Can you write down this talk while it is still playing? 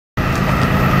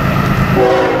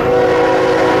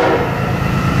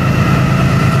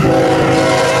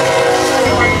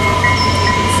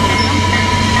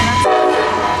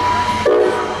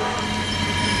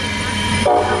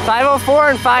64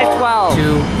 and 512.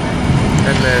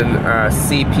 And then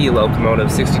CP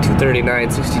locomotive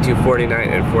 6239, 6249,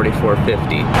 and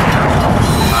 4450.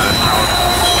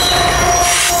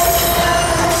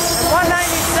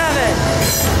 197.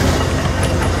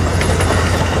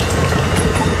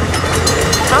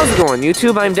 How's it going,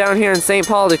 YouTube? I'm down here in St.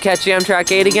 Paul to catch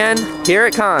Amtrak 8 again. Here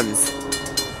it comes.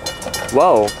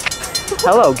 Whoa.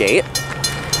 Hello, gate.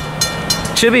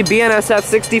 Should be BNSF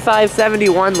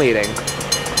 6571 leading.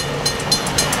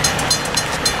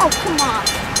 Oh, come on.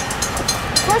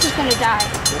 Of course it's gonna die.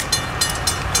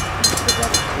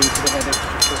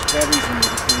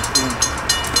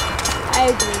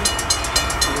 I agree.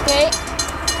 Okay.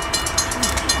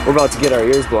 We're about to get our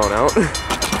ears blown out.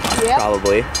 Yep.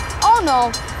 Probably. Oh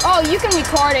no. Oh, you can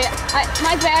record it.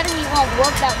 My battery won't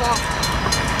work that long.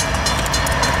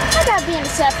 I got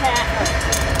BNSF hat.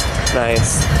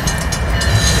 Nice.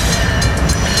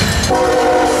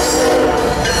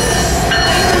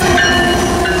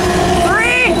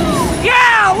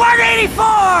 Yeah, 184!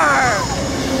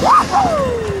 Woohoo!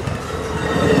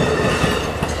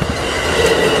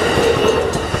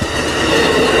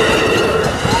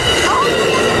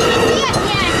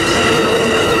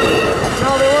 No,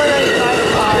 there weren't any private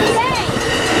cars.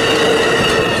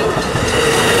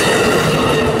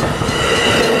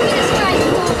 This guy's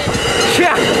moving.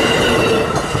 Yeah.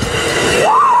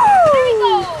 There we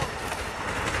go.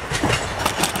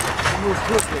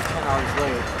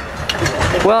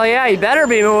 Well, yeah, he better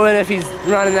be moving if he's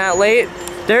running that late.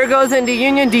 There it goes into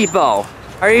Union Depot.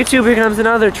 Our YouTube, here comes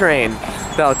another train.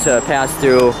 About to pass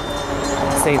through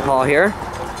St. Paul here.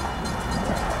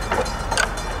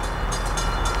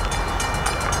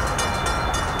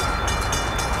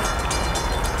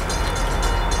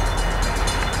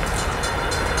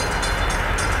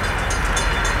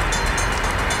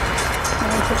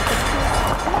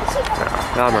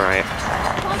 I'm alright.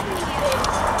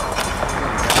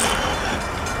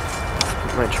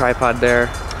 My tripod there.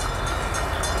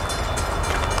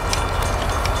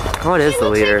 What is the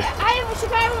leader? I have a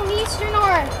Chicago and Eastern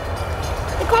or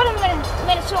Dakota,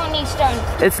 Minnesota and Eastern.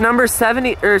 It's number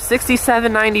 70 or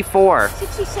 6794.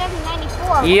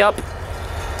 6794. Yep.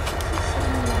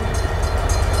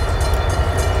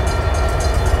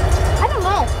 I don't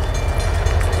know.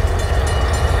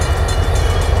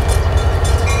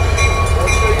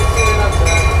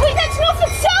 Wait, that's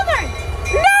Norfolk Southern.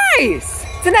 Nice!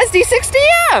 It's an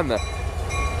SD60M!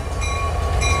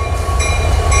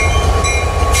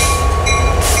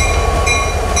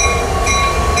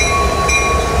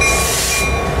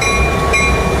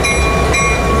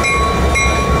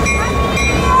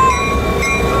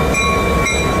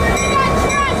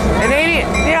 An 80,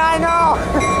 yeah, I know.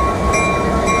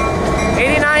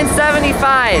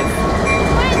 8975.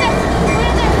 One of the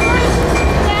first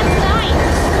last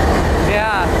nights.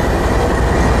 Yeah.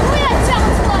 Boy, that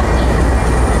sounds lovely.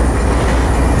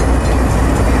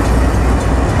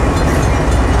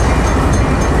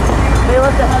 They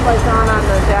left the headlights on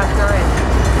the Dash 9.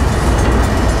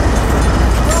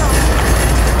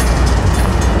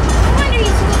 No wonder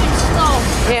he's moving slow.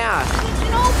 Yeah.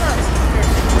 Switching over.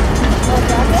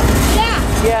 Yeah.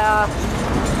 Yeah.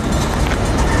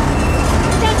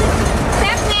 That's a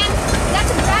Batman.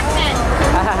 That's a Batman.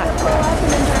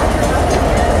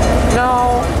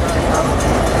 No.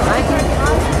 I can't.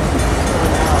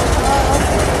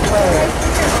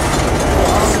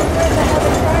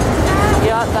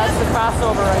 Yeah, that's the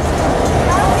crossover right there.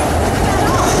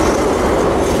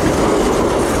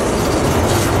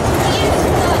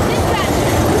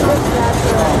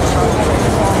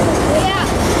 Yeah.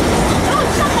 No,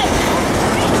 it's not like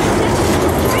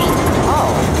train.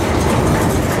 Oh.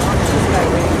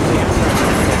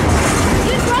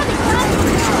 You'd rather come.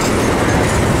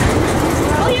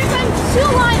 Oh, here comes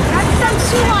Sioux Line. That's from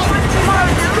Sioux Line.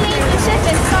 Canadian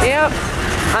Pacific. Yep.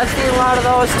 I've seen a lot of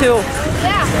those too.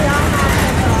 Yeah.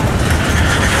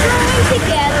 Growing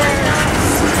together.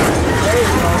 There you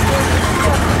go.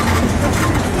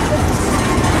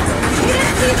 You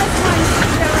didn't see this one.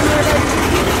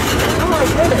 Oh my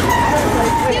goodness.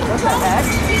 He's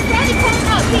probably coming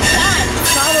out big time.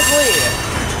 Probably.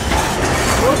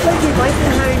 Looks like he might be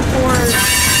heading towards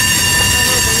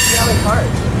the other part.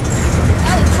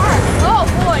 Oh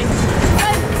boy.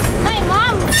 My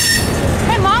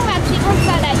mom actually works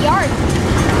at that yard.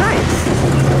 Nice.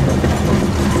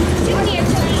 Junior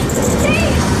train.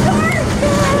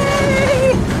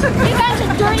 You guys a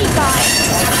dirty guy.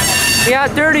 Yeah,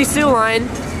 dirty Sioux Line.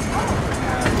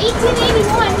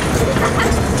 1881.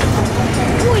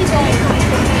 Ooh, he's old.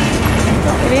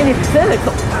 Canadian Pacific.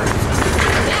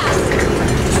 Yeah.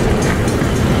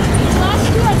 Last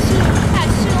two had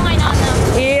Sioux Line on them.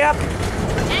 Yep.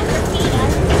 And 15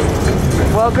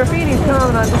 Well, graffiti's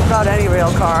common on just about any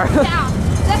rail car. Yeah,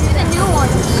 especially the new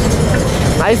ones.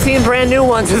 I've seen brand new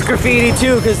ones with graffiti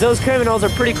too, because those criminals are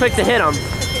pretty quick to hit them.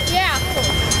 Yeah.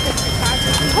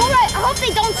 I hope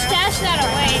they don't stash that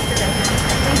away.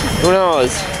 Who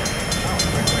knows?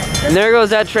 And there goes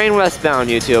that train westbound,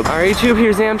 YouTube. All right, YouTube,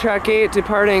 here's Amtrak 8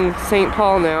 departing St.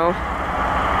 Paul now.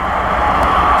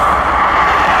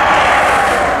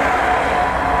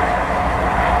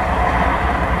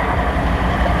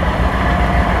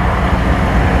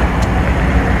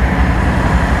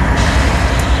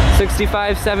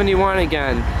 $65.71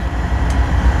 again.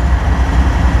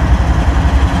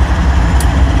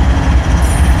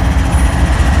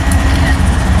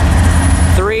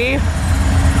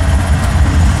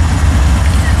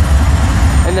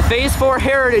 And the Phase 4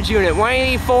 Heritage Unit,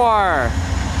 184.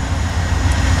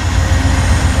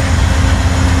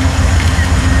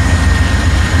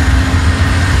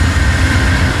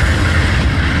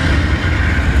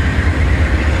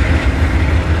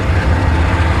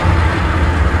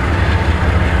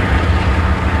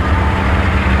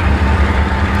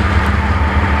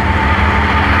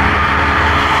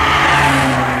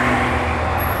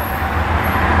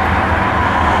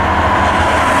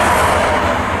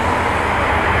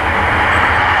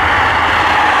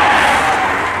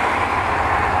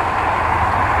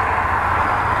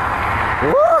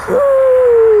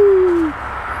 Woohoo!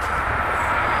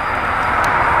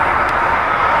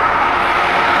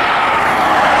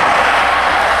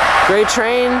 Great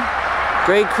train,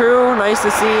 great crew. Nice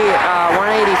to see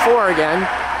 184 again.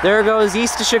 There goes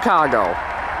east to Chicago.